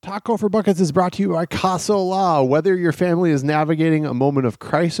Talk Gopher Buckets is brought to you by Caso Law. Whether your family is navigating a moment of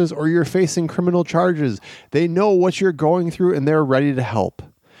crisis or you're facing criminal charges, they know what you're going through and they're ready to help.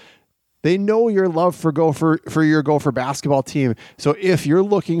 They know your love for your Gopher basketball team. So if you're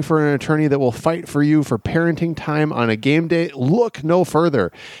looking for an attorney that will fight for you for parenting time on a game day, look no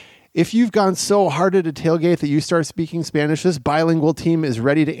further. If you've gone so hard at a tailgate that you start speaking Spanish, this bilingual team is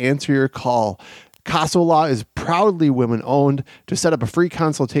ready to answer your call. Caso Law is proudly women-owned. To set up a free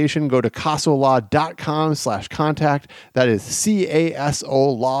consultation, go to casolaw.com/contact. That is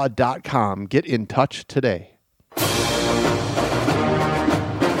CASOlaw.com. Get in touch today.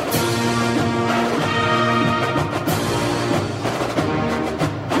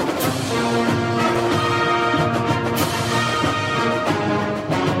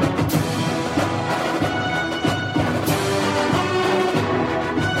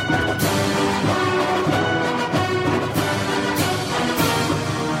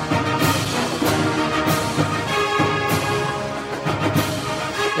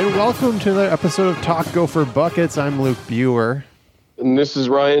 Welcome to another episode of Talk Gopher Buckets. I'm Luke Buer. And this is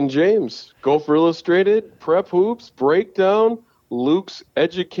Ryan James. Gopher Illustrated, Prep Hoops, Breakdown, Luke's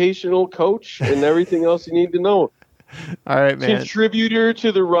educational coach, and everything else you need to know. All right, man. Contributor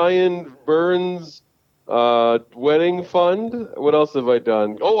to the Ryan Burns wedding fund. What else have I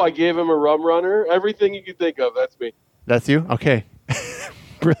done? Oh, I gave him a rum runner. Everything you could think of. That's me. That's you? Okay.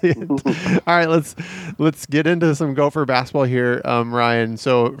 Brilliant. All right, let's get into some Gopher basketball here, Ryan.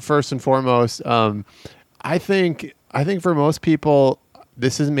 So first and foremost, I think for most people,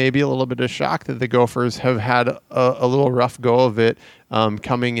 this is maybe a little bit of shock that the Gophers have had a little rough go of it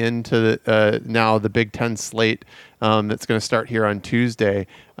coming into now the Big Ten slate that's going to start here on Tuesday.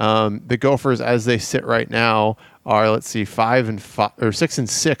 The Gophers, as they sit right now, are 6 and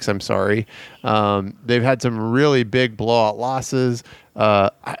 6. I'm sorry. They've had some really big blowout losses.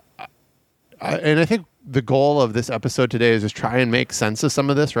 And I think the goal of this episode today is just try and make sense of some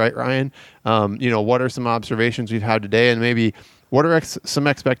of this, right, Ryan? What are some observations we've had today, and maybe what are some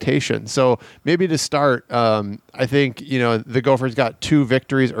expectations? So maybe to start, I think, the Gophers got 2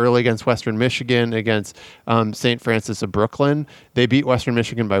 victories early against Western Michigan, against St. Francis of Brooklyn. They beat Western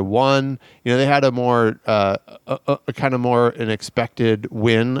Michigan by 1. They had a more kind of more an expected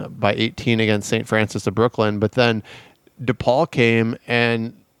win by 18 against St. Francis of Brooklyn, but then DePaul came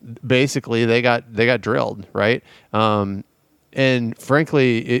and basically they got drilled, right? And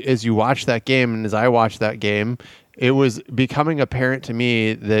frankly, as you watch that game and as I watched that game, it was becoming apparent to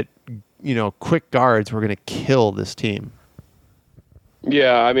me that, quick guards were going to kill this team.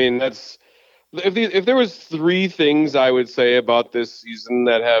 Yeah, I mean, that's if there was 3 things I would say about this season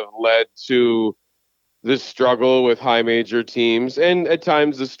that have led to this struggle with high major teams and at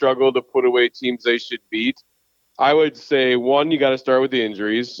times the struggle to put away teams they should beat, I would say, 1, you got to start with the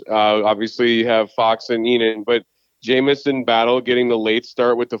injuries. Obviously, you have Fox and Enan, but Jamison Battle getting the late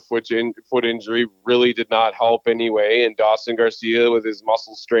start with the foot injury really did not help anyway, and Dawson Garcia with his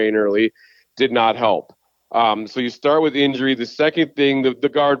muscle strain early did not help. So you start with injury. The second thing, the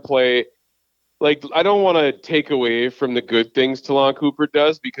guard play, I don't want to take away from the good things Talon Cooper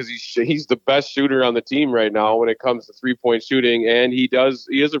does because he's the best shooter on the team right now when it comes to 3-point shooting, and he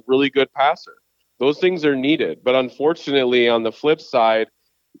is a really good passer. Those things are needed. But unfortunately, on the flip side,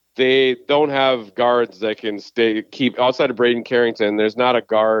 they don't have guards that can keep outside of Braden Carrington. There's not a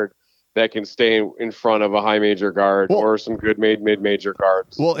guard that can stay in front of a high major guard or some good mid-major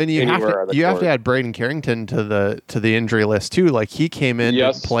guards. Well, and you have to add Braden Carrington to the injury list too. He came in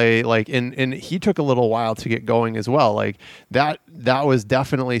to play and he took a little while to get going as well. That was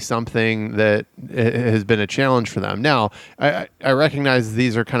definitely something that has been a challenge for them. Now, I recognize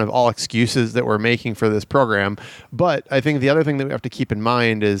these are kind of all excuses that we're making for this program, but I think the other thing that we have to keep in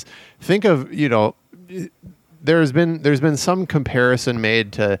mind is think of, there's been some comparison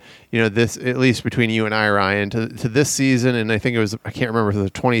made to, this, at least between you and I, Ryan, to this season. And I think I can't remember, the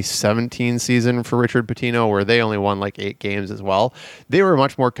 2017 season for Richard Pitino, where they only won 8 games as well. They were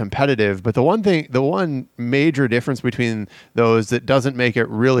much more competitive. But the one major difference between those that doesn't make it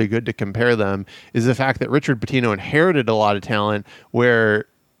really good to compare them is the fact that Richard Pitino inherited a lot of talent where,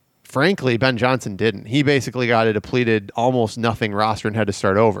 frankly, Ben Johnson didn't. He basically got a depleted, almost nothing roster and had to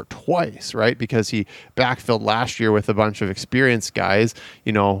start over twice, right? Because he backfilled last year with a bunch of experienced guys,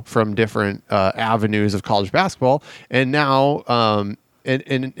 from different avenues of college basketball, and now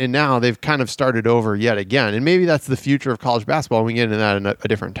and now they've kind of started over yet again. And maybe that's the future of college basketball. And we can get into that in a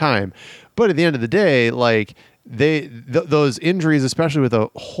different time. But at the end of the day, those injuries, especially with a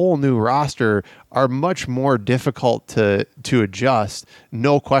whole new roster, are much more difficult to adjust.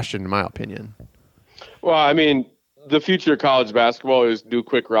 No question, in my opinion. Well, I mean, the future of college basketball is do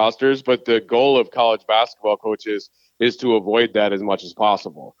quick rosters, but the goal of college basketball coaches is to avoid that as much as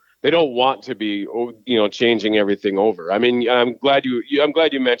possible. They don't want to be, changing everything over. I mean, I'm glad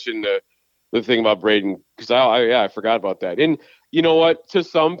you mentioned the thing about Braden, because I forgot about that. And you know what? To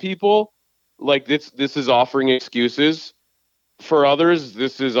some people, like this is offering excuses. For others,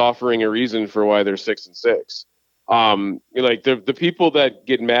 this is offering a reason for why they're 6-6. Like the people that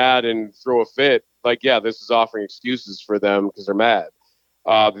get mad and throw a fit, like, yeah, this is offering excuses for them because they're mad.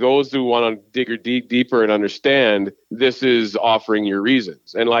 Those who want to dig deeper and understand, this is offering your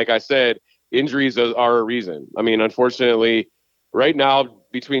reasons. And like I said, injuries are a reason. I mean, unfortunately, right now,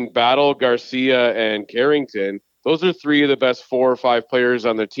 between Battle, Garcia, and Carrington, those are three of the best 4 or 5 players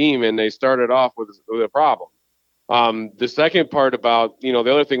on the team, and they started off with a problem. The second part about, the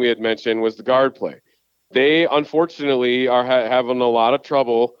other thing we had mentioned was the guard play. They, unfortunately, are having a lot of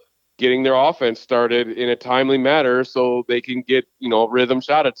trouble getting their offense started in a timely manner so they can get, rhythm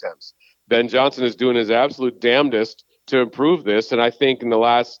shot attempts. Ben Johnson is doing his absolute damnedest to improve this, and I think in the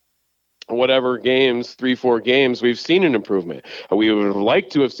last whatever games, 3-4 games, we've seen an improvement. We would have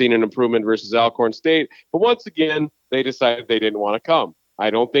liked to have seen an improvement versus Alcorn State, but once again, they decided they didn't want to come. I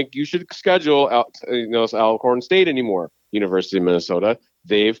don't think you should schedule Alcorn State anymore. University of Minnesota,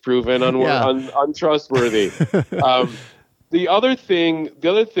 they've proven untrustworthy. The other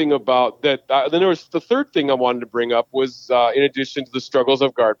thing about that, then there was the third thing I wanted to bring up was in addition to the struggles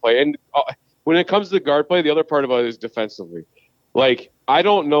of guard play, and when it comes to guard play, the other part about it is defensively. Like, I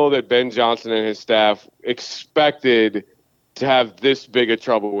don't know that Ben Johnson and his staff expected to have this big of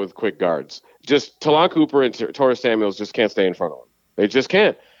trouble with quick guards. Just Talon Cooper and Torres Samuels just can't stay in front of them. They just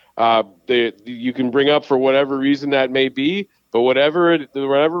can't. You can bring up for whatever reason that may be, but whatever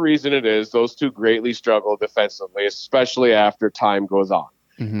reason it is, those two greatly struggle defensively, especially after time goes on.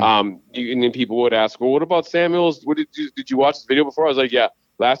 Mm-hmm. And then people would ask, well, what about Samuels? Did you watch this video before? I was like, yeah,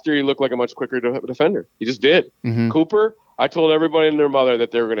 last year he looked like a much quicker defender. He just did. Mm-hmm. Cooper, I told everybody and their mother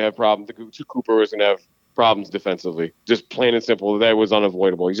that they were going to have problems. Cooper was going to have problems defensively, just plain and simple. That was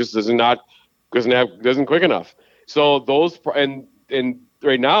unavoidable. He just doesn't quick enough. So those and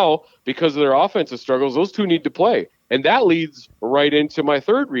right now, because of their offensive struggles, those two need to play. And that leads right into my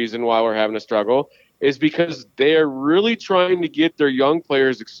third reason why we're having a struggle, is because they are really trying to get their young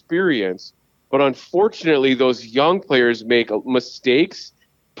players experience. But unfortunately, those young players make mistakes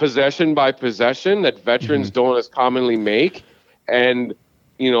possession by possession that veterans don't as commonly make. And,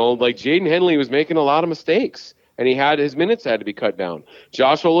 like Jaden Henley was making a lot of mistakes, and his minutes had to be cut down.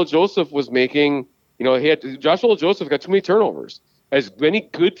 Josh Ola-Joseph was making, Josh Ola-Joseph got too many turnovers. As many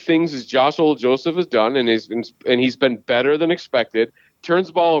good things as Josh Ola-Joseph has done, and he's been better than expected, turns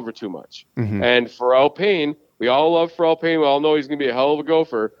the ball over too much. Mm-hmm. And Pharrell Payne, we all love Pharrell Payne. We all know he's going to be a hell of a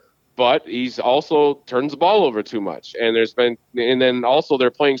gopher, but he's also turns the ball over too much. And then also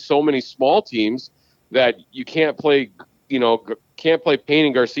they're playing so many small teams that you can't play Payne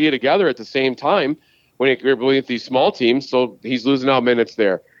and Garcia together at the same time when you're with these small teams. So he's losing out minutes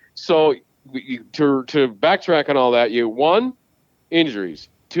there. So to backtrack on all that, one, injuries.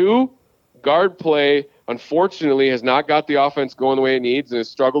 2, guard play, unfortunately, has not got the offense going the way it needs and has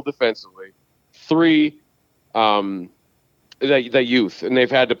struggled defensively. 3, that youth, and they've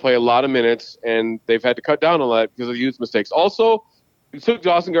had to play a lot of minutes, and they've had to cut down on that because of youth mistakes. Also, it took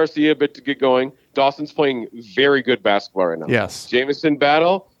Dawson Garcia a bit to get going. Dawson's playing very good basketball right now. Yes. Jamison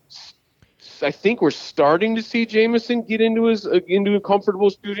Battle, I think we're starting to see Jamison get into a comfortable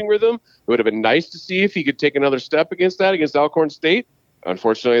shooting rhythm. It would have been nice to see if he could take another step against Alcorn State.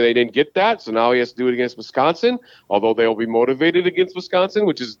 Unfortunately, they didn't get that, so now he has to do it against Wisconsin, although they'll be motivated against Wisconsin,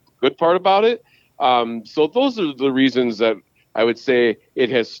 which is the good part about it. So those are the reasons that I would say it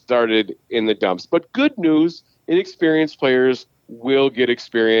has started in the dumps. But good news, inexperienced players will get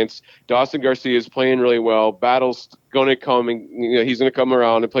experience. Dawson Garcia is playing really well. Battle's going to come, and he's going to come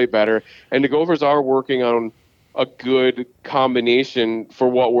around and play better. And the Gophers are working on a good combination for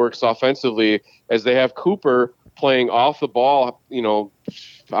what works offensively, as they have Cooper playing off the ball,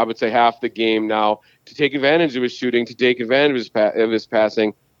 I would say half the game now, to take advantage of his shooting, to take advantage of his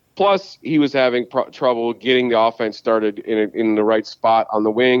passing. Plus, he was having trouble getting the offense started in the right spot on the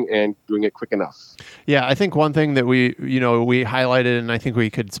wing and doing it quick enough. Yeah, I think one thing that we highlighted, and I think we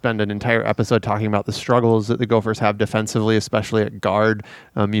could spend an entire episode talking about the struggles that the Gophers have defensively, especially at guard.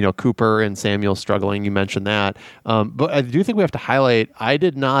 Cooper and Samuel struggling. You mentioned that. But I do think we have to highlight, I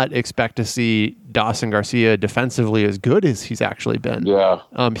did not expect to see Dawson Garcia defensively as good as he's actually been. Yeah.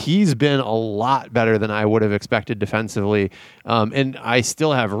 He's been a lot better than I would have expected defensively. And I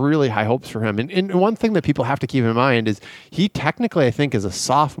still have really high hopes for him. And one thing that people have to keep in mind is he technically, I think, is a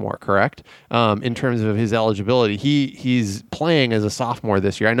sophomore, correct? In terms of his eligibility, he's playing as a sophomore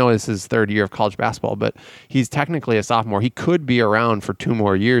this year. I know it's his third year of college basketball, but he's technically a sophomore. He could be around for 2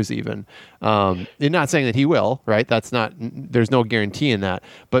 more years even. You're not saying that he will, right? There's no guarantee in that.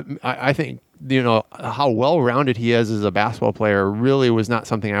 But I think, how well-rounded he is as a basketball player really was not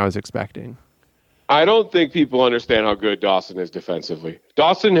something I was expecting. I don't think people understand how good Dawson is defensively.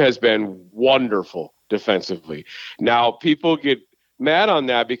 Dawson has been wonderful defensively. Now, people get mad on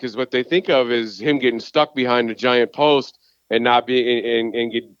that because what they think of is him getting stuck behind a giant post and not being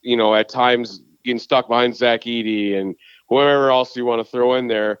and get, at times getting stuck behind Zach Edey and whoever else you want to throw in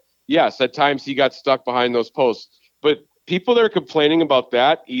there. Yes, at times he got stuck behind those posts. But people that are complaining about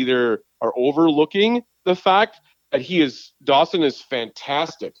that either are overlooking the fact that Dawson is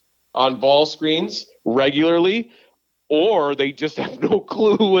fantastic on ball screens regularly, or they just have no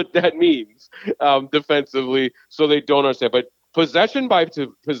clue what that means defensively, so they don't understand. But possession by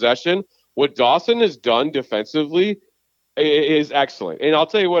possession, what Dawson has done defensively is excellent. And I'll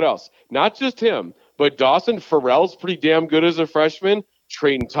tell you what else. Not just him, but Dawson Farrell's pretty damn good as a freshman.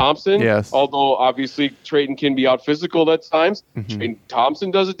 Trayton Thompson, yes. Although obviously Trayton can be out physical at times. Mm-hmm. Trayton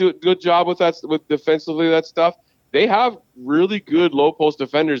Thompson does a good job with that, with defensively that stuff. They have really good low post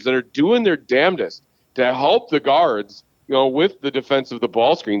defenders that are doing their damnedest to help the guards, with the defense of the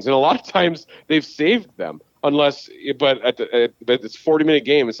ball screens. And a lot of times they've saved them, but it's 40-minute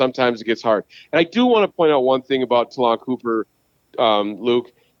game, and sometimes it gets hard. And I do want to point out one thing about Ta'Lon Cooper,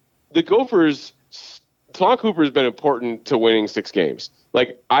 Luke. The Gophers, Ta'Lon Cooper has been important to winning 6 games.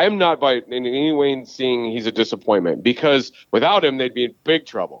 Like, I am not in any way seeing he's a disappointment, because without him, they'd be in big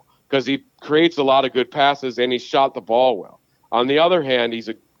trouble. Because he creates a lot of good passes and he shot the ball well. On the other hand, he's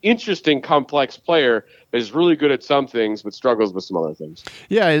an interesting, complex player that is really good at some things but struggles with some other things.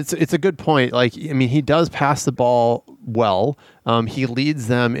 Yeah, it's a good point. He does pass the ball well. He leads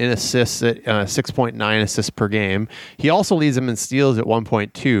them in assists at 6.9 assists per game. He also leads them in steals at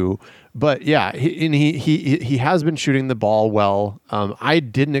 1.2. But yeah, he has been shooting the ball well. I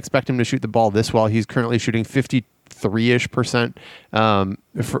didn't expect him to shoot the ball this well. He's currently shooting 53-ish%,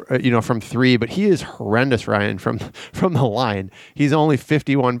 from 3, but he is horrendous, Ryan, from the line. He's only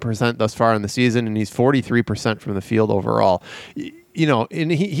 51% thus far in the season, and he's 43% from the field overall.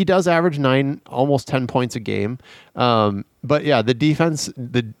 And he does average 9, almost 10 points a game. But yeah, the defense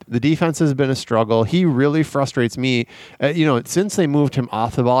has been a struggle. He really frustrates me. Since they moved him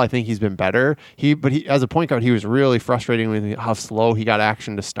off the ball, I think he's been better. But as a point guard, he was really frustrating with how slow he got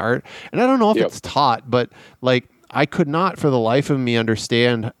action to start. And I don't know if it's taught, but I could not for the life of me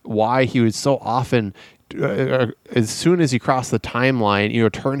understand why he would so often, as soon as he crossed the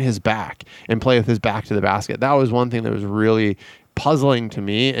timeline, turn his back and play with his back to the basket. That was one thing that was really puzzling to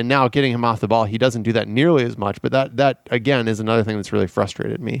me. And now getting him off the ball, he doesn't do that nearly as much. But that again is another thing that's really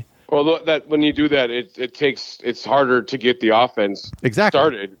frustrated me. Well, that when you do that, it's harder to get the offense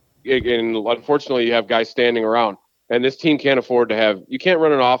started. And unfortunately, you have guys standing around, and this team can't afford to have. You can't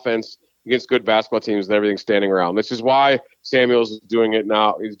run an offense against good basketball teams with everything standing around. This is why Samuels is doing it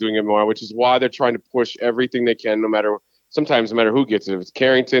now. He's doing it more, which is why they're trying to push everything they can, no matter who gets it. If it's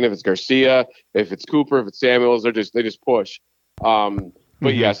Carrington, if it's Garcia, if it's Cooper, if it's Samuels, they just push.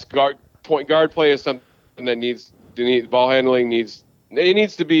 But yes, point guard play is something that ball handling needs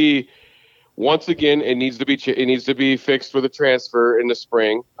to be, once again, it needs to be fixed with a transfer in the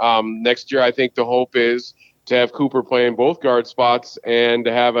spring. Next year, I think the hope is to have Cooper playing both guard spots and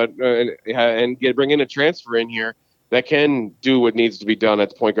to have bring in a transfer in here that can do what needs to be done at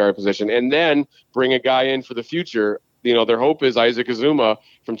the point guard position, and then bring a guy in for the future. Their hope is Isaac Azuma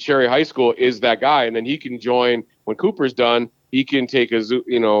from Cherry High School is that guy, and then he can join when Cooper's done. He can take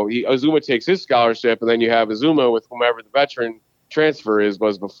Azuma takes his scholarship, and then you have Azuma with whomever the veteran transfer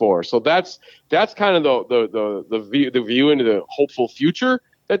was before. So that's kind of the view into the hopeful future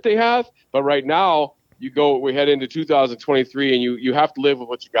that they have. But right now, we head into 2023, and you have to live with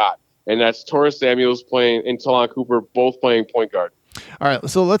what you got, and that's Torres Samuels playing and Ta'Lon Cooper both playing point guard. All right,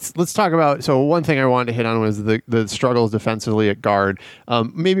 so let's talk about. So one thing I wanted to hit on was the struggles defensively at guard.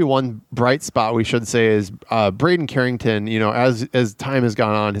 Maybe one bright spot we should say is Braden Carrington. As time has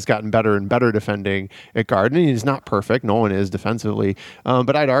gone on, has gotten better and better defending at guard. And he's not perfect; no one is defensively.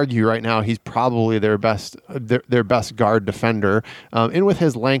 But I'd argue right now he's probably their best guard defender. And with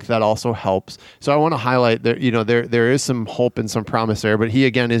his length, that also helps. So I want to highlight that there is some hope and some promise there. But he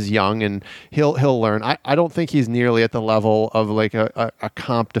again is young and he'll learn. I don't think he's nearly at the level of like a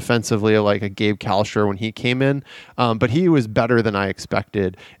comp defensively like a Gabe Kalsher when he came in, but he was better than I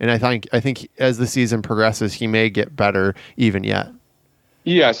expected, and I think as the season progresses, he may get better even yet.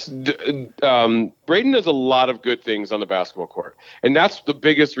 Yes, Braden does a lot of good things on the basketball court, and that's the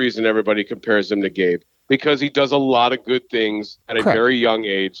biggest reason everybody compares him to Gabe, because he does a lot of good things at a Correct. very young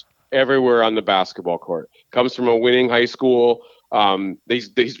age everywhere on the basketball court. Comes from a winning high school.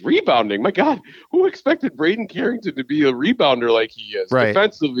 He's rebounding. My God, who expected Braden Carrington to be a rebounder like he is? Right.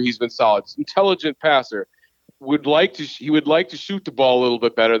 Defensively, he's been solid. Intelligent passer. He would like to shoot the ball a little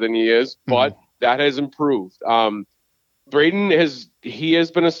bit better than he is, but that has improved. Braden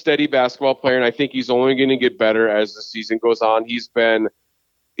has been a steady basketball player, and I think he's only going to get better as the season goes on. He's been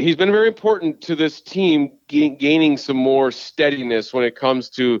very important to this team, gaining some more steadiness when it comes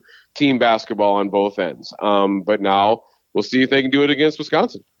to team basketball on both ends. But now we'll see if they can do it against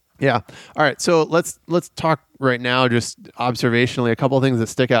Wisconsin. Yeah. All right. So let's talk right now, just observationally, a couple of things that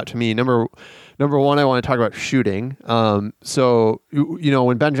stick out to me. Number one, I want to talk about shooting. So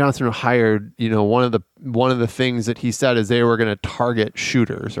when Ben Johnson was hired, one of the things that he said is they were going to target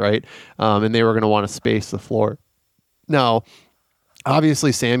shooters, right? And they were going to want to space the floor. Now,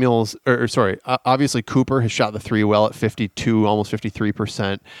 obviously obviously Cooper has shot the three well at 52, almost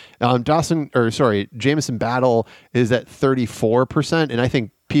 53%. Jamison Battle is at 34%. And I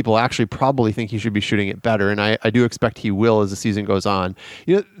think people actually probably think he should be shooting it better. And I do expect he will as the season goes on.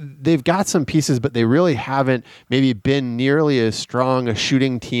 They've got some pieces, but they really haven't maybe been nearly as strong a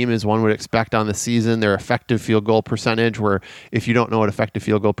shooting team as one would expect on the season. Their effective field goal percentage, where if you don't know what effective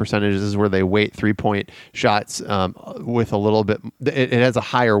field goal percentage is where they weight 3-point shots with a little bit, it has a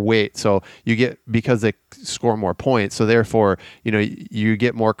higher weight. So you get, because they score more points. So therefore, you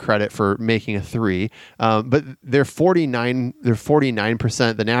get more credit for making a three. But they're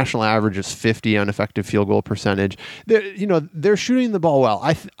 49%. The national average is 50 on effective field goal percentage. They're shooting the ball well.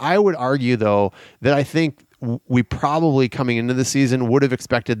 I would argue, though, that I think we probably, coming into the season, would have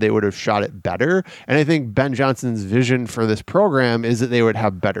expected they would have shot it better. And I think Ben Johnson's vision for this program is that they would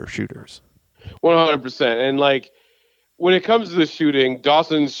have better shooters. 100%. And when it comes to the shooting,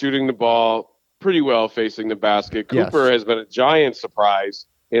 Dawson's shooting the ball pretty well facing the basket. Cooper has been a giant surprise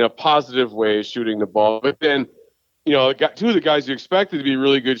in a positive way shooting the ball. But then, two of the guys you expected to be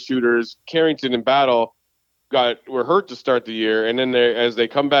really good shooters, Carrington and Battle, were hurt to start the year. And then as they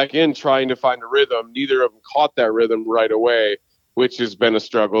come back in trying to find a rhythm, neither of them caught that rhythm right away, which has been a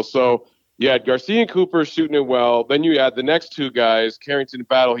struggle. So you had Garcia and Cooper shooting it well. Then you had the next two guys, Carrington and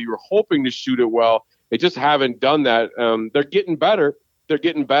Battle, who you were hoping to shoot it well. They just haven't done that. They're getting better.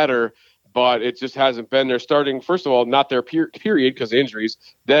 But it just hasn't been. They're starting, first of all, not their period because of injuries,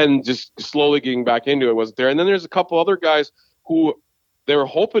 then just slowly getting back into it wasn't there. And then there's a couple other guys who they were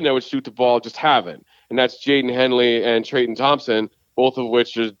hoping they would shoot the ball, just haven't. And that's Jaden Henley and Trayton Thompson, both of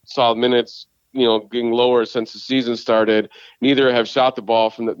which are solid minutes, getting lower since the season started. Neither have shot the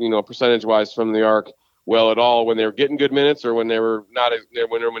ball from the, percentage-wise from the arc well at all when they were getting good minutes or when they were not,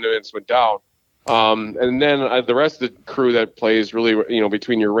 when their minutes went down. And then the rest of the crew that plays really,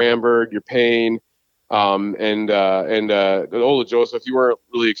 between your Ramberg, your Payne, and Ola Joseph, you weren't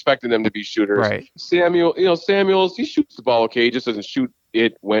really expecting them to be shooters. Right. Samuels, he shoots the ball okay. He just doesn't shoot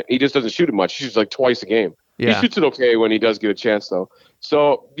it much. He shoots like twice a game. Yeah. He shoots it okay when he does get a chance though.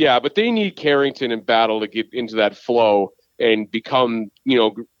 So yeah, but they need Carrington and Battle to get into that flow and become,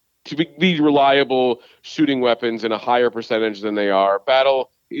 to be reliable shooting weapons in a higher percentage than they are. Battle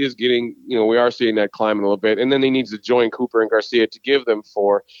is getting, we are seeing that climbing a little bit. And then he needs to join Cooper and Garcia to give them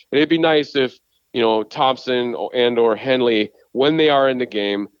 4. And it'd be nice if, Thompson and or Henley, when they are in the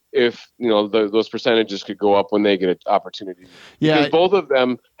game, if, those percentages could go up when they get an opportunity. Yeah. Because both of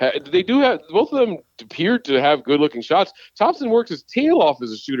them appear to have good looking shots. Thompson works his tail off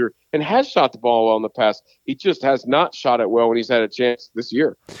as a shooter and has shot the ball well in the past. He just has not shot it well when he's had a chance this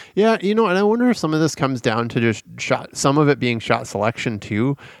year. Yeah. And I wonder if some of this comes down to just some of it being shot selection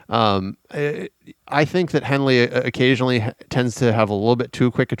too. I think that Henley occasionally tends to have a little bit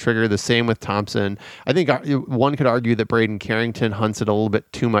too quick a trigger. The same with Thompson. I think one could argue that Braden Carrington hunts it a little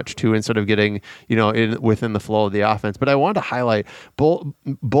bit too much too, instead of getting, within the flow of the offense. But I wanted to highlight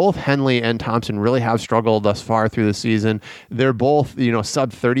both Henley and Thompson really have struggled thus far through the season. They're both,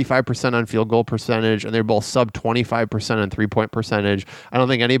 sub 35% on field goal percentage, and they're both sub 25% on 3-point percentage. I don't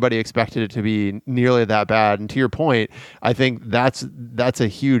think anybody expected it to be nearly that bad. And to your point, I think that's a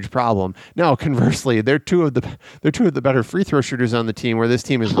huge problem. Now, conversely, they're two of the better free throw shooters on the team, where this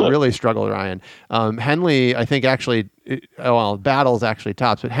team has really struggled, Ryan. Henley, I think actually, Battle's actually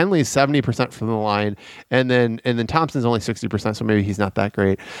tops, but Henley's 70% from the line, and then Thompson's only 60%, so maybe he's not that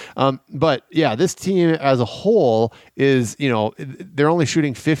great. But yeah, this team as a whole is, they're only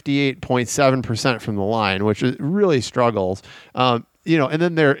shooting 58.7% from the line, which really struggles. and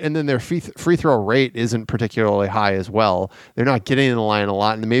then their free throw rate isn't particularly high as well. They're not getting in the line a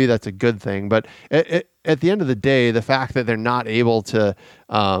lot, and maybe that's a good thing. But at the end of the day, the fact that they're not able to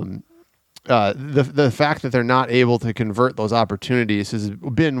the fact that they're not able to convert those opportunities has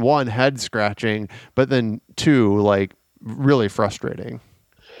been, one, head scratching, but then two, like, really frustrating.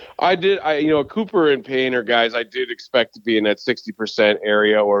 Cooper and Payne are guys I did expect to be in that 60%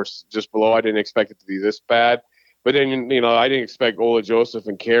 area or just below. I didn't expect it to be this bad. But then, I didn't expect Ola Joseph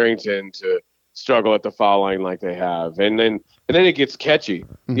and Carrington to struggle at the foul line like they have. And then it gets catchy.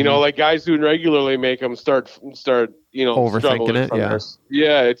 Mm-hmm. Like guys who regularly make them start overthinking it. Yeah.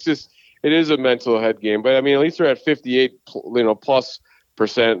 Yeah, it is a mental head game. But I mean, at least they're at 58, plus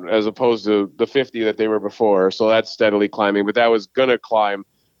percent as opposed to the 50 that they were before. So that's steadily climbing. But that was going to climb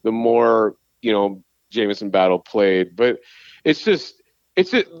the more, Jamison Battle played. But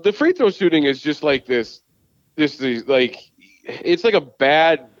the free throw shooting is just like this like, it's like a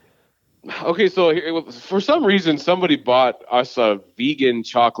bad. Okay, so for some reason, somebody bought us a vegan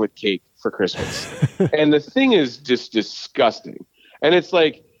chocolate cake for Christmas, and the thing is just disgusting. And it's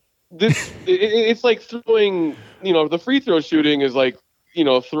like this. It's like throwing. The free throw shooting is like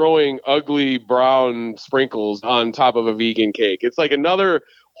throwing ugly brown sprinkles on top of a vegan cake. It's like another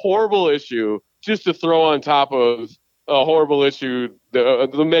horrible issue just to throw on top of a horrible issue,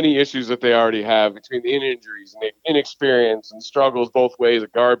 the many issues that they already have between the injuries and the inexperience and struggles both ways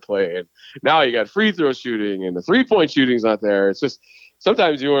of guard play. And now you got free throw shooting and the 3-point shooting's not there. It's just,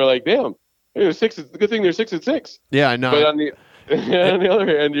 sometimes you are like, damn, good thing they're 6-6. Yeah, I know. But on the other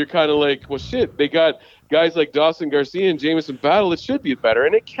hand, you're kind of like, well, shit, they got guys like Dawson Garcia and Jamison Battle. It should be better,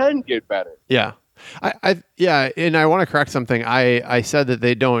 and it can get better. Yeah. And I want to correct something. I said that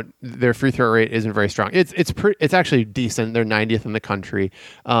their free throw rate isn't very strong. It's actually decent. They're 90th in the country.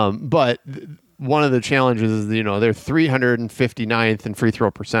 But one of the challenges is, they're 359th in free throw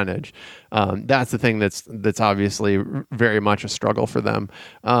percentage. That's the thing that's obviously very much a struggle for them.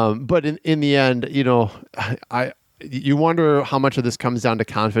 But in the end, you wonder how much of this comes down to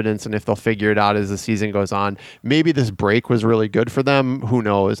confidence and if they'll figure it out as the season goes on. Maybe this break was really good for them. Who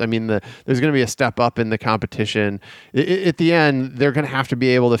knows? I mean, there's going to be a step up in the competition. At the end, they're going to have to be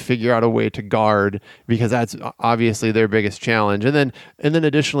able to figure out a way to guard, because that's obviously their biggest challenge. And then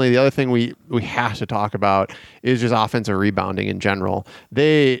additionally, the other thing we have to talk about is just offensive rebounding in general.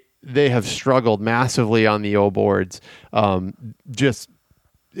 They have struggled massively on the O boards.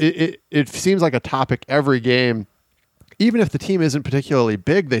 It seems like a topic every game. Even if the team isn't particularly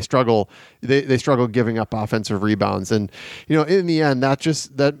big, they struggle. They struggle giving up offensive rebounds, and in the end,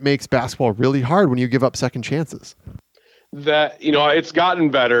 that makes basketball really hard when you give up second chances. It's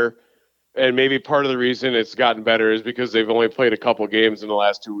gotten better, and maybe part of the reason it's gotten better is because they've only played a couple games in the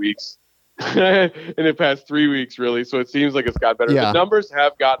last 2 weeks, in the past 3 weeks, really. So it seems like it's gotten better. Yeah. The numbers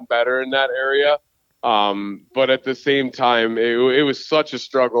have gotten better in that area, but at the same time, it was such a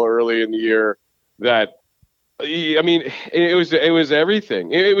struggle early in the year that. I mean, it was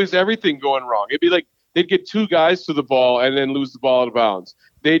everything. It was everything going wrong. It'd be like they'd get two guys to the ball and then lose the ball out of bounds.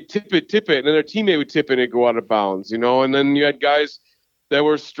 They'd tip it, and then their teammate would tip it and it'd go out of bounds, And then you had guys that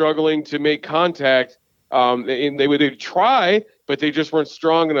were struggling to make contact. And they would try, but they just weren't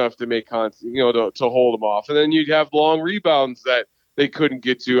strong enough to make contact, to hold them off. And then you'd have long rebounds that they couldn't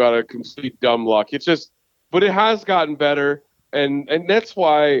get to out of complete dumb luck. But it has gotten better, and that's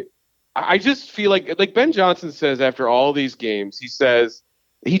why. I just feel like Ben Johnson says after all these games, he says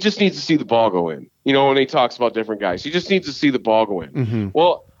he just needs to see the ball go in. When he talks about different guys, he just needs to see the ball go in. Mm-hmm.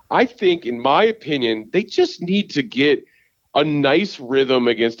 Well, I think, in my opinion, they just need to get a nice rhythm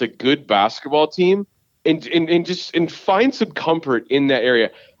against a good basketball team and find some comfort in that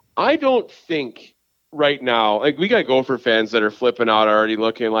area. I don't think right now, like, we got Gopher fans that are flipping out already,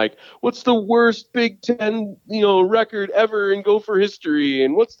 looking like, what's the worst Big Ten, record ever in Gopher history,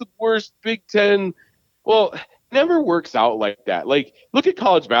 and what's the worst Big Ten? Well, it never works out like that. Like, look at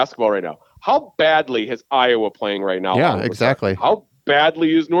college basketball right now. How badly has Iowa playing right now? Yeah, exactly. How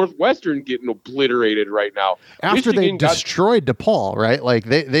badly is Northwestern getting obliterated right now? After Michigan destroyed DePaul, right? Like,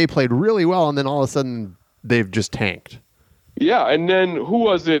 they played really well, and then all of a sudden they've just tanked. Yeah, and then who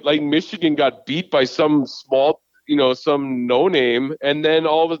was it? Like, Michigan got beat by some small, some no name, and then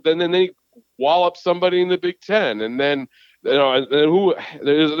then they wallop somebody in the Big Ten, and then and then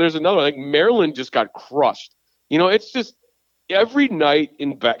there's another one. Like, Maryland just got crushed. It's just every night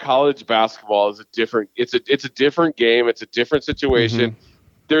in college basketball is a different. It's a different game. It's a different situation. Mm-hmm.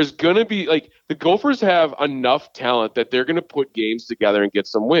 There's gonna be, like, the Gophers have enough talent that they're gonna put games together and get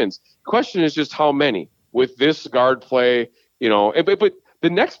some wins. The question is just how many with this guard play. But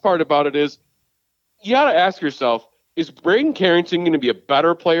the next part about it is you got to ask yourself, is Braden Carrington going to be a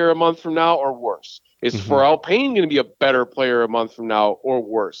better player a month from now or worse? Is Pharrell Payne going to be a better player a month from now or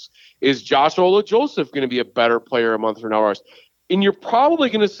worse? Is Josh Ola Joseph going to be a better player a month from now or worse? And you're probably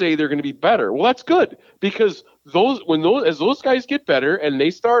going to say they're going to be better. Well, that's good, because as those guys get better and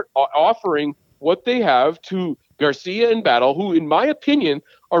they start offering what they have to Garcia and Battle, who, in my opinion,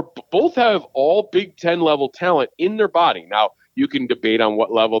 both have all Big Ten level talent in their body. Now, you can debate on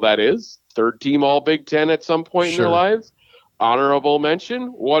what level that is. Third team all Big Ten at some point in their lives. Honorable mention,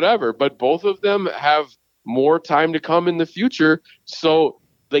 whatever. But both of them have more time to come in the future. So,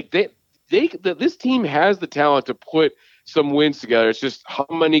 like this team has the talent to put some wins together. It's just how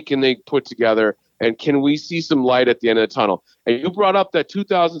many can they put together, and can we see some light at the end of the tunnel? And you brought up that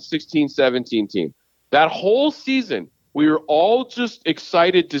 2016-17 team. That whole season, we were all just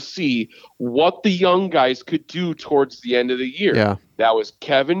excited to see what the young guys could do towards the end of the year. Yeah. That was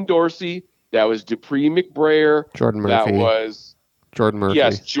Kevin Dorsey. That was Dupree McBrayer. Jordan Murphy. That was Jordan Murphy.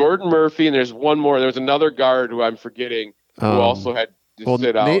 Yes, Jordan Murphy. And there's one more. There was another guard who I'm forgetting who also had to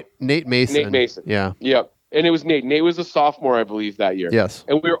sit out. Nate Mason. Nate Mason. Yeah. Yep. And it was Nate. Nate was a sophomore, I believe, that year. Yes.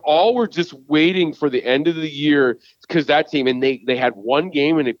 And we were just waiting for the end of the year, because that team, and they had one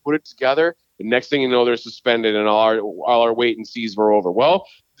game and they put it together. The next thing you know, they're suspended, and all our wait and sees were over. Well,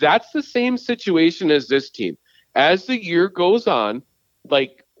 that's the same situation as this team. As the year goes on,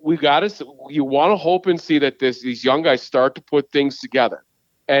 like, you want to hope and see that these young guys start to put things together.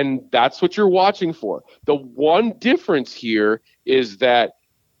 And that's what you're watching for. The one difference here is that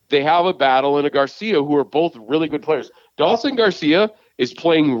they have a Battle and a Garcia who are both really good players. Dawson Garcia is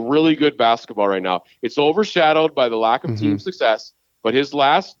playing really good basketball right now. It's overshadowed by the lack of team success, but his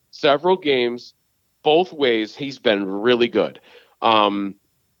last several games, both ways, he's been really good. But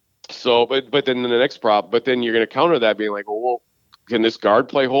then the next prop, but then you're going to counter that being like, well, can this guard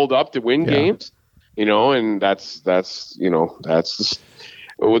play hold up to win games? And that's with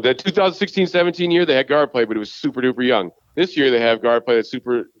that 2016-17 year, they had guard play, but it was super duper young. This year they have guard play that's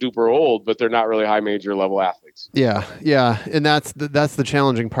super duper old, but they're not really high major level athletes. Yeah, and that's the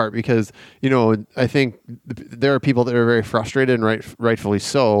challenging part, because I think there are people that are very frustrated, and rightfully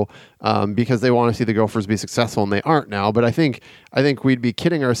so, because they want to see the Gophers be successful, and they aren't now. But I think we'd be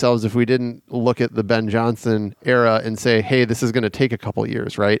kidding ourselves if we didn't look at the Ben Johnson era and say, hey, this is going to take a couple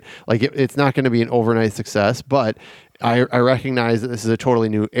years, right? Like it's not going to be an overnight success, but I recognize that this is a totally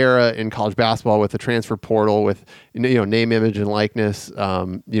new era in college basketball, with the transfer portal, with name, image, and likeness,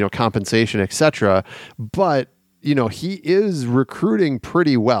 compensation, etc. But he is recruiting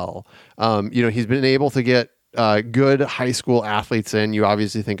pretty well. He's been able to get good high school athletes in. You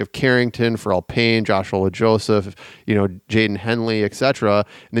obviously think of Carrington, Pharrell Payne, Joshua Joseph, Jaden Henley, etc.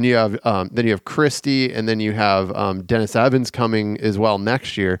 And then you have Christie, and then you have Dennis Evans coming as well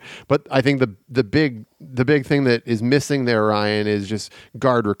next year. But I think the big thing that is missing there, Ryan, is just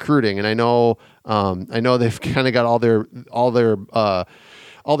guard recruiting. And I know they've kind of got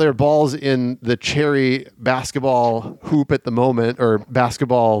all their balls in the cherry basketball hoop at the moment, or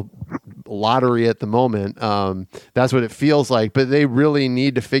basketball lottery at the moment. That's what it feels like, but they really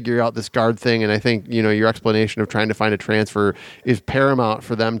need to figure out this guard thing. And I think, your explanation of trying to find a transfer is paramount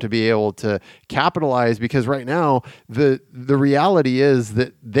for them to be able to capitalize, because right now the reality is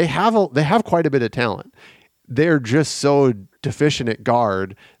that they have quite a bit of talent. They're just so deficient at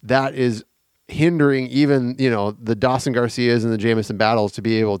guard that is hindering even the Dawson Garcias and the Jamison Battles to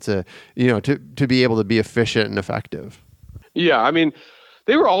be able to to be able to be efficient and effective. Yeah, I mean,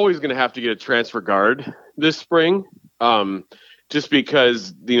 they were always going to have to get a transfer guard this spring, just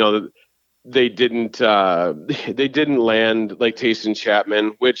because they didn't land like Tayson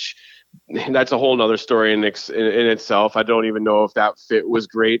Chapman, which that's a whole nother story in itself. I don't even know if that fit was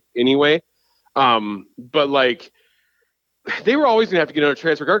great anyway. But like, they were always going to have to get another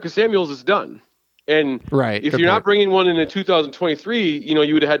transfer guard because Samuels is done. And right, if you're not bringing one in 2023,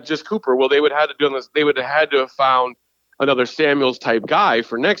 you would have had just Cooper. Well, they would have had to do this. They would have had to have found another Samuels type guy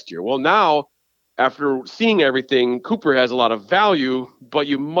for next year. Well, now after seeing everything, Cooper has a lot of value, but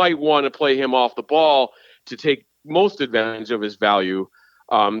you might want to play him off the ball to take most advantage of his value.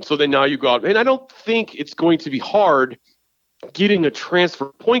 So then now you go out, and I don't think it's going to be hard getting a transfer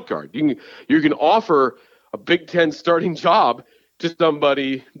point guard. You can offer a Big Ten starting job to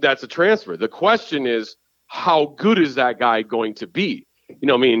somebody that's a transfer. The question is, how good is that guy going to be?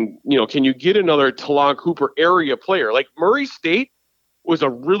 Can you get another Talon Cooper area player? Like Murray State is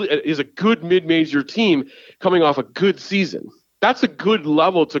a good mid-major team coming off a good season. That's a good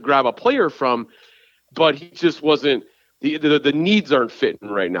level to grab a player from, but he just wasn't. The needs aren't fitting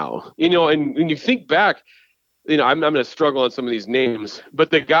right now. And when you think back, I'm going to struggle on some of these names, but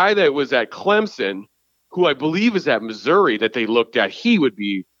the guy that was at Clemson who I believe is at Missouri, that they looked at. He would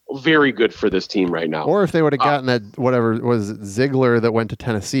be very good for this team right now. Or if they would have gotten that, whatever was Ziegler that went to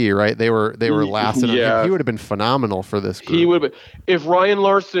Tennessee, right? They were lasting on him. He would have been phenomenal for this group. He would have been, if Ryan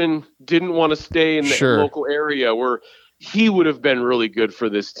Larson didn't want to stay in the local area, where he would have been really good for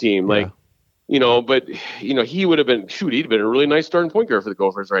this team. Like, but he would have been, he'd been a really nice starting point guard for the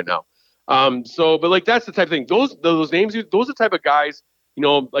Gophers right now. But like, that's the type of thing. Those names, those are the type of guys,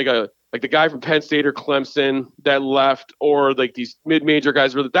 like the guy from Penn State or Clemson that left, or like these mid-major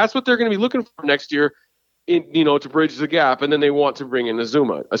guys, that's what they're going to be looking for next year, to bridge the gap. And then they want to bring in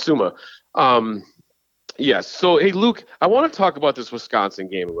Asuma. Yes. So, hey, Luke, I want to talk about this Wisconsin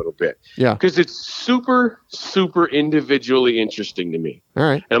game a little bit. Yeah. Because it's super, super individually interesting to me. All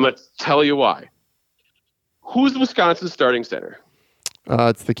right. And I'm going to tell you why. Who's Wisconsin's starting center?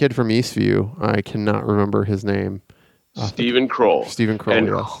 It's the kid from Eastview. I cannot remember his name. Steven Kroll. Steven Kroll, and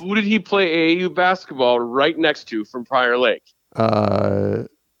yes. Who did he play AAU basketball right next to from Prior Lake?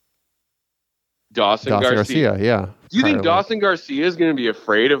 Dawson Garcia. Yeah. Do you think Dawson Garcia is going to be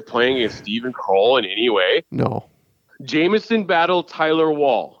afraid of playing against Steven Kroll in any way? No. Jamison Battle, Tyler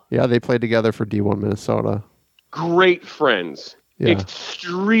Wall. Yeah, they played together for D1 Minnesota. Great friends. Yeah.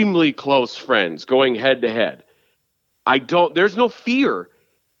 Extremely close friends going head to head. There's no fear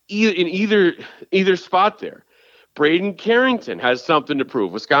in either spot there. Braden Carrington has something to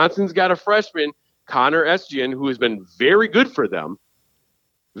prove. Wisconsin's got a freshman, Connor Estienne, who has been very good for them.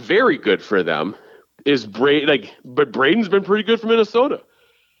 Very good for them. But Braden's been pretty good for Minnesota.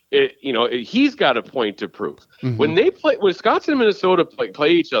 He's got a point to prove. Mm-hmm. When they play, Wisconsin and Minnesota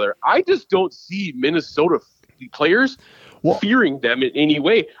play each other, I just don't see Minnesota players fearing them in any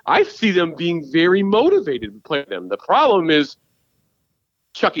way. I see them being very motivated to play them. The problem is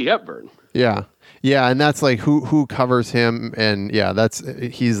Chucky Hepburn. Yeah. Yeah, and that's like who covers him, and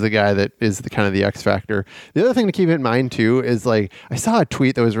he's the guy that is the kind of the X factor. The other thing to keep in mind too is, like, I saw a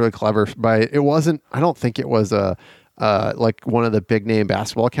tweet that was really clever I don't think it was like one of the big name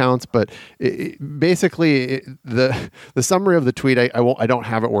basketball accounts, but the summary of the tweet, I don't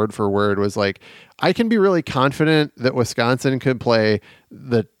have it word for word, was like, I can be really confident that Wisconsin could play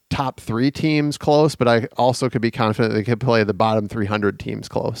the top 3 teams close, but I also could be confident they could play the bottom 300 teams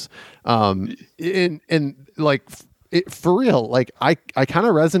close. For real, like I kind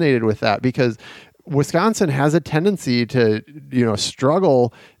of resonated with that, because Wisconsin has a tendency to,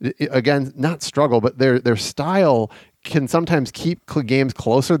 struggle again, not struggle, but their style can sometimes keep games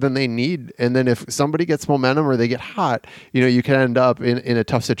closer than they need. And then if somebody gets momentum or they get hot, you can end up in a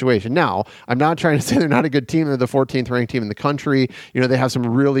tough situation. Now, I'm not trying to say they're not a good team. They're the 14th ranked team in the country. They have some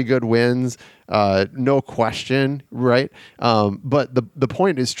really good wins. No question. Right. But the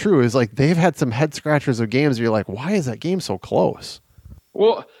point is true, is like, they've had some head scratchers of games where you're like, why is that game so close?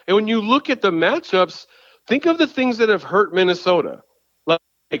 Well, and when you look at the matchups, think of the things that have hurt Minnesota.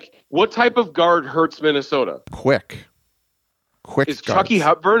 Like, what type of guard hurts Minnesota? Quick Is Chucky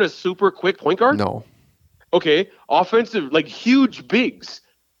Hepburn a super quick point guard? No. Okay. Offensive, like, huge bigs.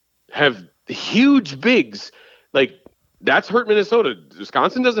 Like, that's hurt Minnesota.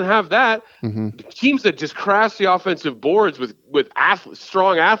 Wisconsin doesn't have that. Mm-hmm. Teams that just crash the offensive boards with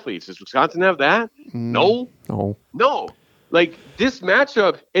strong athletes. Does Wisconsin have that? No. Like, this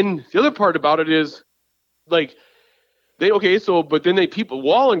matchup, and the other part about it is, like, but then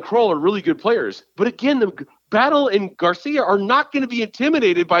Wall and Kroll are really good players. But again, the Battle and Garcia are not going to be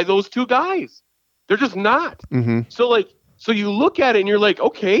intimidated by those two guys. They're just not. Mm-hmm. So you look at it and you're like,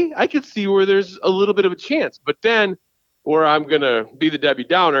 okay, I could see where there's a little bit of a chance. But then, where I'm going to be the Debbie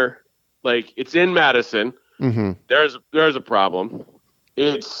Downer, like, it's in Madison. Mm-hmm. There's a problem.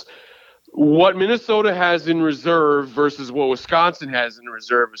 It's what Minnesota has in reserve versus what Wisconsin has in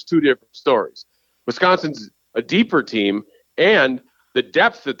reserve is two different stories. Wisconsin's a deeper team, and the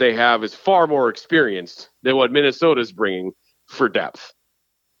depth that they have is far more experienced than what Minnesota's bringing for depth.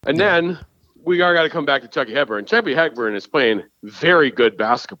 And then we got to come back to Chucky Hepburn. Chucky Hepburn is playing very good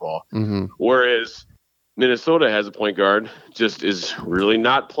basketball, mm-hmm. whereas Minnesota has a point guard just is really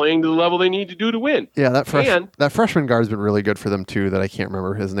not playing to the level they need to do to win. Yeah, that freshman guard's been really good for them too, that I can't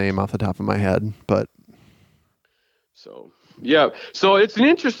remember his name off the top of my head, but so it's an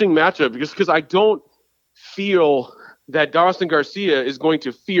interesting matchup because I don't feel that Dawson Garcia is going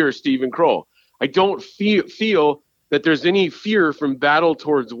to fear Steven Kroll. I don't feel that there's any fear from Battle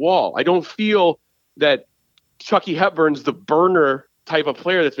towards Wall. I don't feel that Chucky Hepburn's the burner type of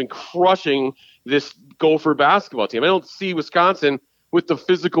player that's been crushing this Gopher basketball team. I don't see Wisconsin with the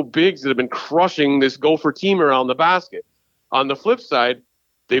physical bigs that have been crushing this Gopher team around the basket. On the flip side,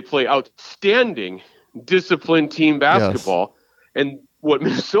 they play outstanding, disciplined team basketball. Yes. And What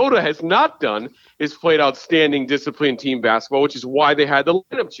Minnesota has not done is played outstanding disciplined team basketball, which is why they had the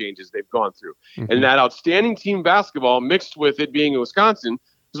lineup changes they've gone through. Mm-hmm. And that outstanding team basketball mixed with it being in Wisconsin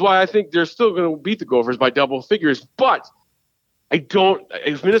is why I think they're still going to beat the Gophers by double figures. But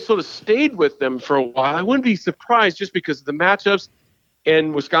if Minnesota stayed with them for a while, I wouldn't be surprised just because of the matchups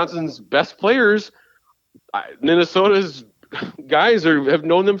and Wisconsin's best players. Minnesota's guys have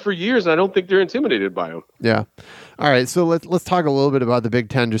known them for years, and I don't think they're intimidated by them. Yeah. All right, so let's talk a little bit about the Big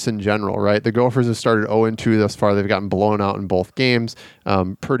Ten just in general, right? The Gophers have started 0-2 thus far. They've gotten blown out in both games.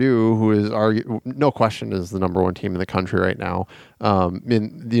 Purdue, who is no question is the number one team in the country right now.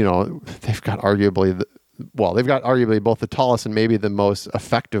 They've got arguably both the tallest and maybe the most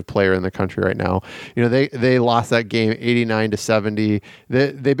effective player in the country right now. They lost that game 89-70.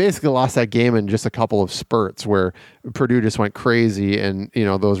 They basically lost that game in just a couple of spurts where Purdue just went crazy and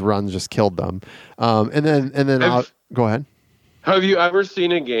those runs just killed them. Go ahead. Have you ever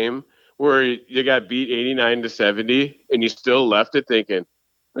seen a game where you got beat 89-70 and you still left it thinking,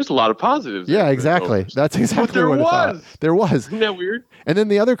 there's a lot of positives? Yeah, exactly. That's exactly what I thought. There was. Isn't that weird? And then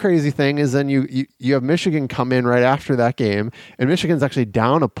the other crazy thing is then you have Michigan come in right after that game, and Michigan's actually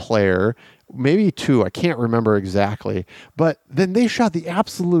down a player, maybe two, I can't remember exactly. But then they shot the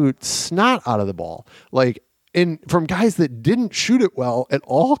absolute snot out of the ball. From guys that didn't shoot it well at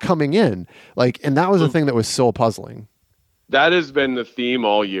all coming in. And that was the thing that was so puzzling. That has been the theme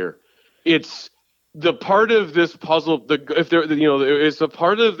all year. It's the part of this puzzle, it's a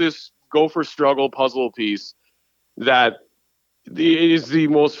part of this Gopher struggle puzzle piece that is the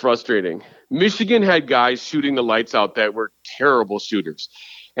most frustrating. Michigan had guys shooting the lights out that were terrible shooters.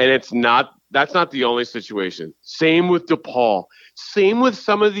 And that's not the only situation. Same with DePaul. Same with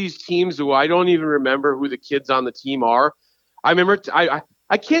some of these teams who I don't even remember who the kids on the team are. I remember, I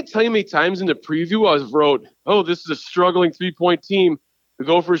can't tell you how many times in the preview I wrote, oh, this is a struggling 3-point team. The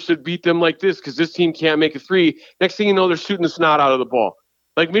Gophers should beat them like this because this team can't make a three. Next thing you know, they're shooting the snot out of the ball.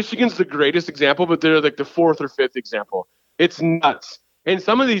 Michigan's the greatest example, but they're the fourth or fifth example. It's nuts. And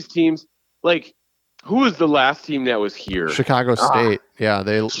some of these teams, who was the last team that was here? Chicago State.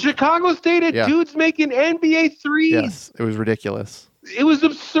 Chicago State had dudes making NBA threes. Yes, it was ridiculous. It was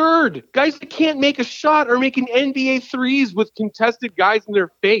absurd. Guys that can't make a shot are making NBA threes with contested guys in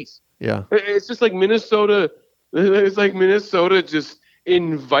their face. Yeah. It's just like Minnesota. It's like Minnesota just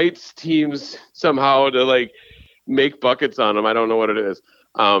invites teams somehow to make buckets on them. I don't know what it is.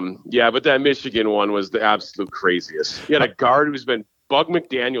 But that Michigan one was the absolute craziest. You had a guard who's been Bug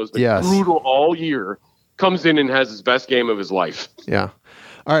McDaniel's been brutal all year, comes in and has his best game of his life. Yeah.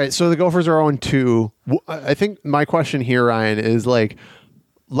 All right. So the Gophers are 0-2. I think my question here, Ryan, is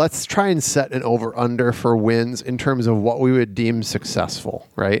let's try and set an over-under for wins in terms of what we would deem successful,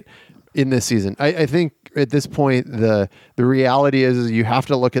 right, in this season. I think at this point, the reality is you have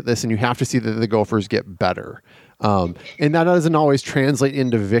to look at this and you have to see that the Gophers get better. And that doesn't always translate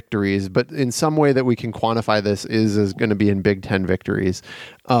into victories, but in some way that we can quantify this is going to be in Big Ten victories.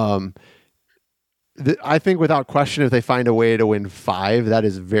 I think without question, if they find a way to win 5, that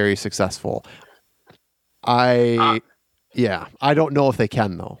is very successful. I don't know if they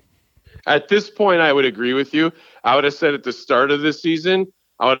can though. At this point, I would agree with you. I would have said at the start of this season,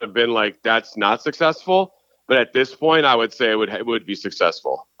 I would have been like, that's not successful. But at this point, I would say it would be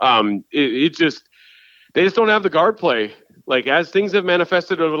successful. They just don't have the guard play. As things have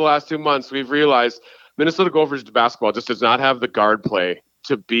manifested over the last 2 months, we've realized Minnesota Gophers basketball just does not have the guard play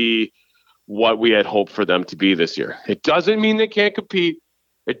to be what we had hoped for them to be this year. It doesn't mean they can't compete.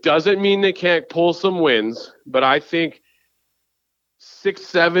 It doesn't mean they can't pull some wins. But I think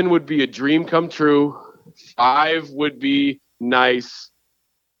 6-7 would be a dream come true. 5 would be nice.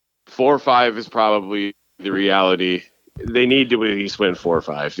 4-5 is probably the reality. They need to at least win 4 or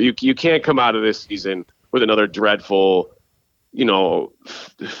 5. You can't come out of this season with another dreadful, 4-16,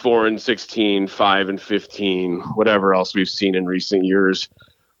 5-15, whatever else we've seen in recent years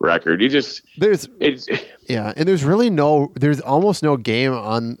record. There's almost no game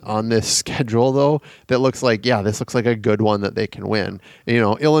on this schedule though that looks like, this looks like a good one that they can win.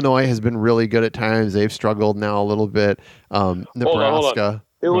 Illinois has been really good at times. They've struggled now a little bit. Nebraska. Hold on.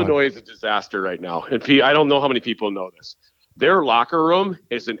 Illinois is a disaster right now. And I don't know how many people know this. Their locker room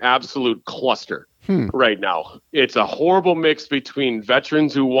is an absolute cluster right now. It's a horrible mix between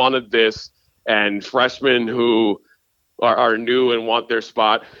veterans who wanted this and freshmen who are new and want their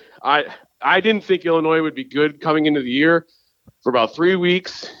spot. I didn't think Illinois would be good coming into the year. For about 3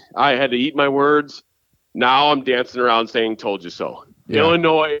 weeks, I had to eat my words. Now I'm dancing around saying, told you so. Yeah.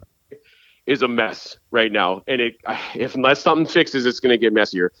 Illinois is a mess right now. And unless something fixes, it's going to get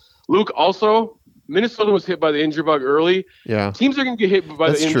messier. Luke, also, Minnesota was hit by the injury bug early. Yeah. Teams are going to get hit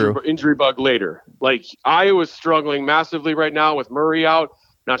by the injury bug later. Like Iowa's struggling massively right now with Murray out.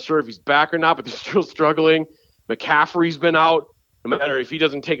 Not sure if he's back or not, but they're still struggling. McCaffrey's been out. No matter if he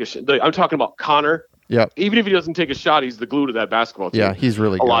doesn't take a shot. I'm talking about Connor. Yep. Even if he doesn't take a shot, he's the glue to that basketball team. Yeah, he's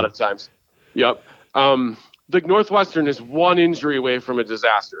really good. A lot of times. Yep. The Northwestern is one injury away from a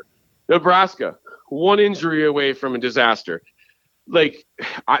disaster. Nebraska, one injury away from a disaster. Like,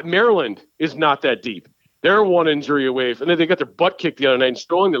 Maryland is not that deep. They're one injury away. And then they got their butt kicked the other night and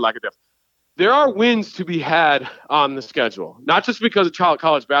showing their lack of depth. There are wins to be had on the schedule, not just because of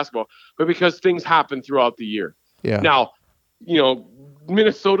college basketball, but because things happen throughout the year. Yeah. Now,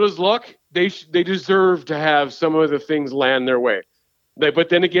 Minnesota's luck, they deserve to have some of the things land their way. But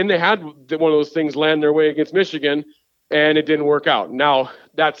then again, they had one of those things land their way against Michigan, and it didn't work out. Now,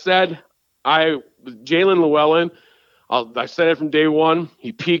 that said, Jalen Llewellyn, I said it from day one.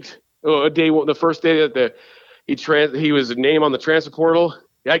 He peaked the first day that he was a name on the transfer portal.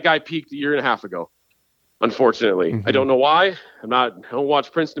 That guy peaked a year and a half ago, unfortunately. Mm-hmm. I don't know why. I don't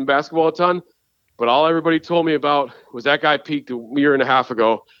watch Princeton basketball a ton, but all everybody told me about was that guy peaked a year and a half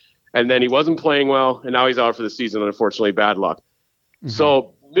ago, and then he wasn't playing well, and now he's out for the season, unfortunately. Bad luck. Mm-hmm.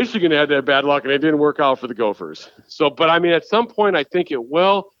 So Michigan had that bad luck, and it didn't work out for the Gophers. But I mean, at some point, I think it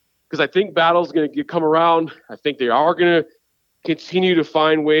will, because I think battle's going to come around. I think they are going to continue to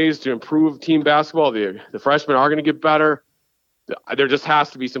find ways to improve team basketball. The freshmen are going to get better. There just has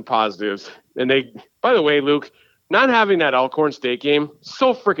to be some positives. And by the way, Luke, not having that Alcorn State game,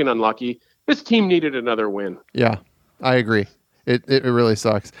 so freaking unlucky. This team needed another win. Yeah, I agree. It really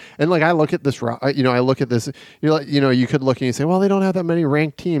sucks. And like, I look at this, you could look and you say, well, they don't have that many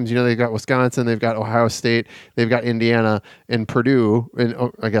ranked teams. They've got Wisconsin, they've got Ohio State, they've got Indiana and Purdue.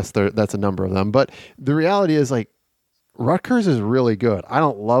 And I guess that's a number of them. But the reality is, like, Rutgers is really good. I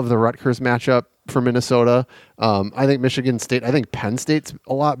don't love the Rutgers matchup for Minnesota. I think Michigan State, I think Penn State's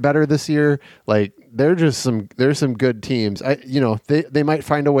a lot better this year. Like, there's some good teams. They might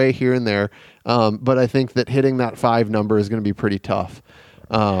find a way here and there. But I think that hitting that 5 number is going to be pretty tough.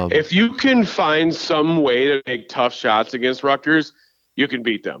 If you can find some way to make tough shots against Rutgers, you can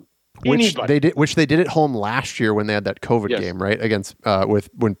beat them. Which they did at home last year when they had that COVID game, right? Against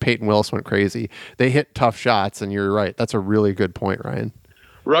when Peyton Willis went crazy. They hit tough shots, and you're right. That's a really good point, Ryan.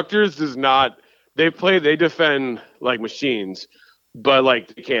 Rutgers does not. They defend like machines, but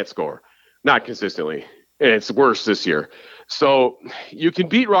like they can't score, not consistently, and it's worse this year. So you can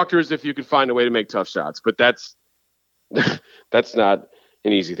beat Rutgers if you can find a way to make tough shots, but that's not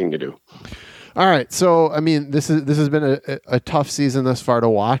an easy thing to do. All right, so I mean, this has been a tough season thus far to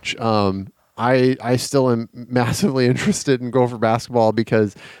watch. I still am massively interested in Gopher basketball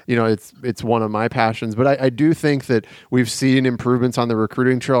because, it's one of my passions. But I do think that we've seen improvements on the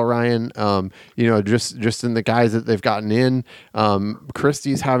recruiting trail, Ryan. Just in the guys that they've gotten in.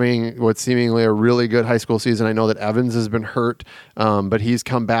 Christie's having what's seemingly a really good high school season. I know that Evans has been hurt, but he's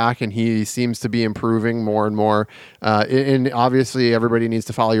come back and he seems to be improving more and more. And obviously, everybody needs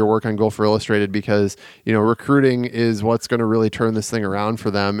to follow your work on Gopher Illustrated because, recruiting is what's going to really turn this thing around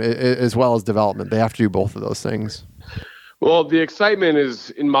for them, as well as development. They have to do both of those things. Well, the excitement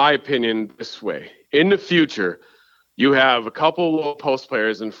is, in my opinion, this way. In the future, you have a couple low post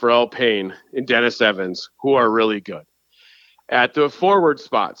players in Pharrell Payne and Dennis Evans who are really good. At the forward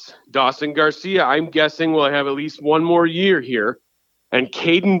spots, Dawson Garcia, I'm guessing, will have at least one more year here. And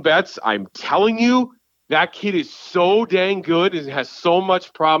Caden Betts, I'm telling you, that kid is so dang good and has so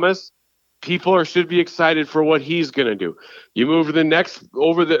much promise. People should be excited for what he's going to do. You move to the next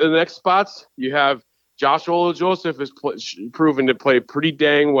spots. You have Josh Olajoseph has proven to play pretty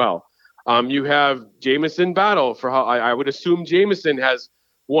dang well. You have Jamison Battle for how I would assume Jamison has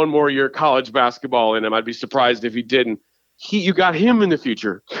one more year of college basketball in him. I'd be surprised if he didn't. You got him in the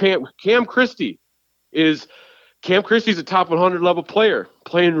future. Cam Christie is a top 100 level player,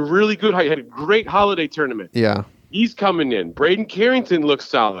 playing really good. He had a great holiday tournament. Yeah, he's coming in. Braden Carrington looks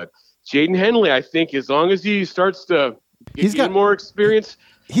solid. Jaden Henley, I think, as long as he starts to get more experience,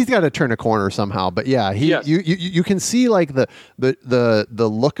 he's got to turn a corner somehow. But yeah, you can see like the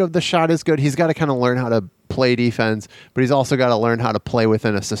look of the shot is good. He's got to kind of learn how to play defense, but he's also got to learn how to play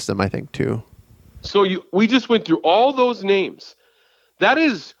within a system, I think, too. So we just went through all those names. That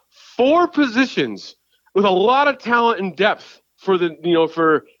is 4 positions with a lot of talent and depth for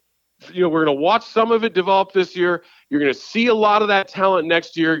we're going to watch some of it develop this year. You're going to see a lot of that talent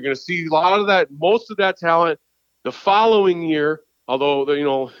next year. You're going to see most of that talent the following year. Although,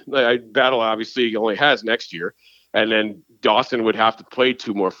 Battle obviously only has next year. And then Dawson would have to play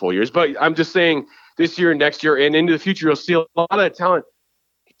 2 more full years. But I'm just saying this year, next year, and into the future, you'll see a lot of that talent.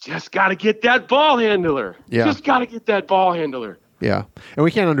 just got to get that ball handler. Yeah. Just got to get that ball handler. Yeah. And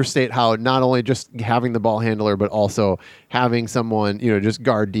we can't understate how not only just having the ball handler, but also having someone, just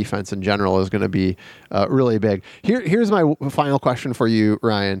guard defense in general is going to be really big. Here's my final question for you,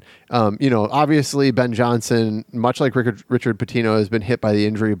 Ryan. Obviously Ben Johnson, much like Richard Pitino, has been hit by the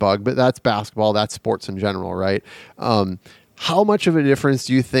injury bug, but that's basketball, that's sports in general, right? How much of a difference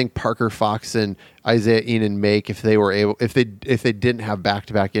do you think Parker Fox and Isaiah Ihnen make if they didn't have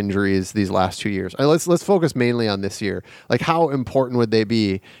back-to-back injuries these last 2 years? Let's focus mainly on this year. Like, how important would they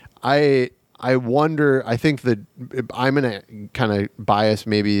be? I wonder. I think that I'm gonna kind of bias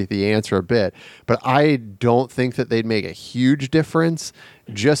maybe the answer a bit, but I don't think that they'd make a huge difference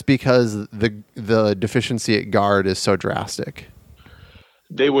just because the deficiency at guard is so drastic.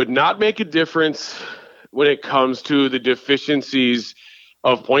 They would not make a difference when it comes to the deficiencies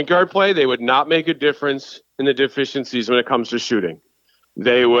of point guard play. They would not make a difference in the deficiencies when it comes to shooting.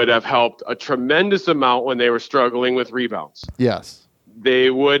 They would have helped a tremendous amount when they were struggling with rebounds. Yes. They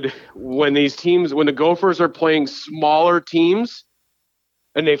would, when the Gophers are playing smaller teams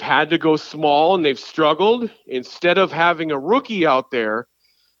and they've had to go small and they've struggled, instead of having a rookie out there,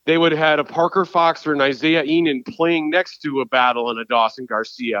 they would have had a Parker Fox or an Isaiah Ihnen playing next to a Battle and a Dawson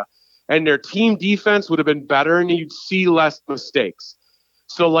Garcia. And their team defense would have been better and you'd see less mistakes.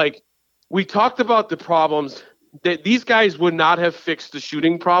 So, we talked about the problems that these guys would not have fixed the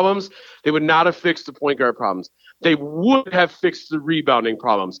shooting problems. They would not have fixed the point guard problems. They would have fixed the rebounding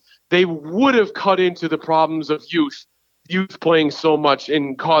problems. They would have cut into the problems of youth playing so much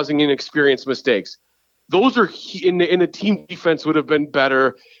and causing inexperienced mistakes. Those are in the team defense would have been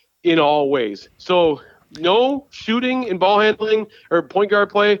better in all ways. So, no shooting and ball handling or point guard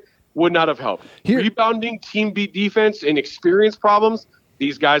play would not have helped. Rebounding, team beat defense, and experience problems,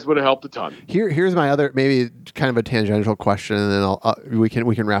 these guys would have helped a ton. Here's my other, maybe kind of a tangential question, and then we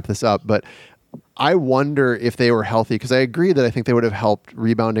can wrap this up. But I wonder if they were healthy, because I agree that I think they would have helped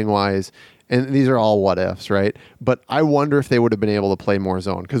rebounding wise. And these are all what ifs, right? But I wonder if they would have been able to play more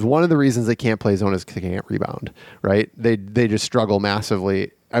zone, because one of the reasons they can't play zone is because they can't rebound, right? They just struggle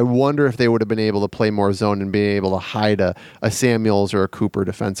massively. I wonder if they would have been able to play more zone and be able to hide a Samuels or a Cooper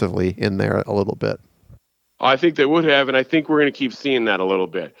defensively in there a little bit. I think they would have, and I think we're going to keep seeing that a little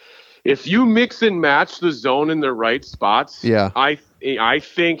bit. If you mix and match the zone in the right spots, yeah, I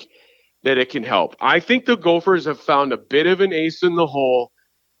think that it can help. I think the Gophers have found a bit of an ace in the hole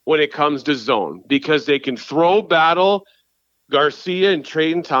when it comes to zone, because they can throw Battle, Garcia, and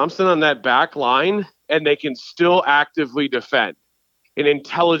Trayton Thompson on that back line, and they can still actively defend and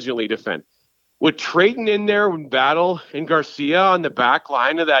intelligently defend. With Trayton in there, with Battle and Garcia on the back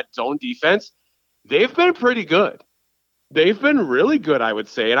line of that zone defense, they've been pretty good. They've been really good, I would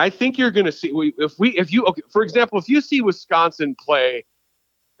say. And I think you're going to see, for example, if you see Wisconsin play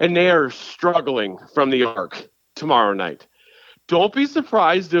and they are struggling from the arc tomorrow night, don't be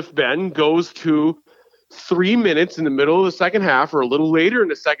surprised if Ben goes to 3 minutes in the middle of the second half or a little later in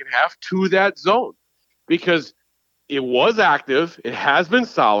the second half to that zone, because it was active. It has been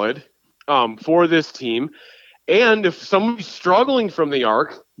solid for this team. And if somebody's struggling from the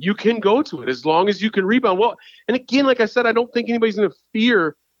arc, you can go to it as long as you can rebound well. And again, like I said, I don't think anybody's going to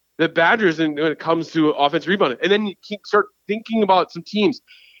fear the Badgers when it comes to offensive rebounding. And then you can start thinking about some teams.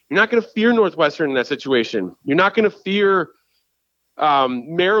 You're not going to fear Northwestern in that situation. You're not going to fear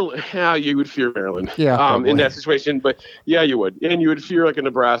Maryland. Yeah, you would fear Maryland in that situation. But yeah, you would. And you would fear like a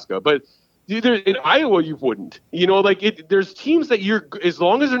Nebraska. But either in Iowa, you wouldn't. There's teams that as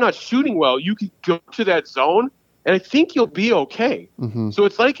long as they're not shooting well, you can go to that zone, and I think you'll be okay. Mm-hmm. So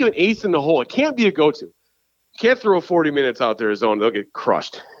it's like an ace in the hole. It can't be a go-to. You can't throw 40 minutes out there in zone. They'll get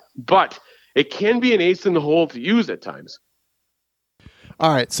crushed. But it can be an ace in the hole to use at times.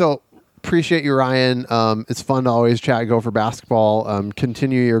 All right, so appreciate you, Ryan. It's fun to always chat Gopher basketball.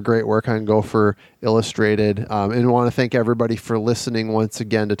 Continue your great work on Gopher Illustrated. And want to thank everybody for listening once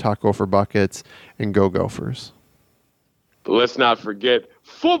again to Talk Gopher Buckets, and go Gophers. But let's not forget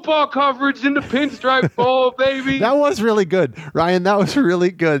football coverage in the Pinstripe Bowl, baby. That was really good, Ryan. That was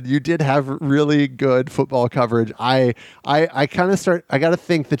really good. You did have really good football coverage. I kind of I got to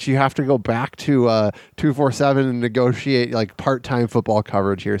think that you have to go back to 247 and negotiate like part-time football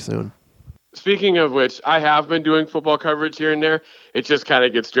coverage here soon. Speaking of which, I have been doing football coverage here and there. It just kind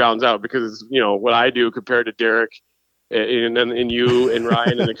of gets drowned out because, what I do compared to Derek and you and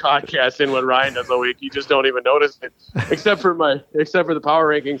Ryan and the podcast and what Ryan does all week, you just don't even notice it, except for the power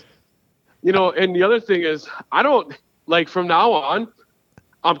rankings. And the other thing is, I don't from now on,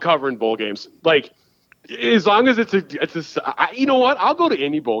 I'm covering bowl games. As long as you know what, I'll go to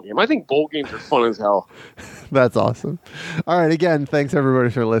any bowl game. I think bowl games are fun as hell. That's awesome. All right. Again, thanks everybody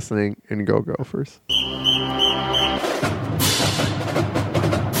for listening, and go Gophers.